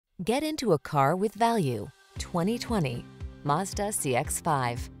Get into a car with value. 2020 Mazda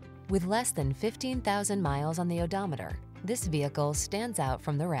CX-5. With less than 15,000 miles on the odometer, this vehicle stands out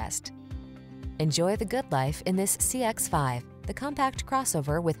from the rest. Enjoy the good life in this CX-5, the compact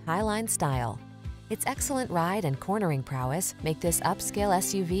crossover with highline style. Its excellent ride and cornering prowess make this upscale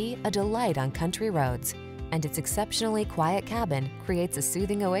SUV a delight on country roads, and its exceptionally quiet cabin creates a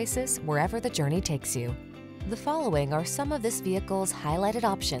soothing oasis wherever the journey takes you. The following are some of this vehicle's highlighted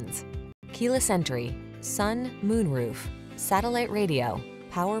options: keyless entry, sun, moonroof, satellite radio,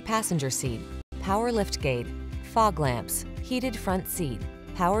 power passenger seat, power liftgate, fog lamps, heated front seat,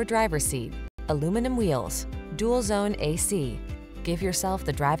 power driver seat, aluminum wheels, dual zone AC. Give yourself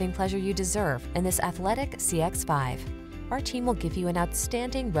the driving pleasure you deserve in this athletic CX-5. Our team will give you an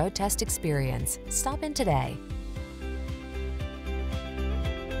outstanding road test experience. Stop in today.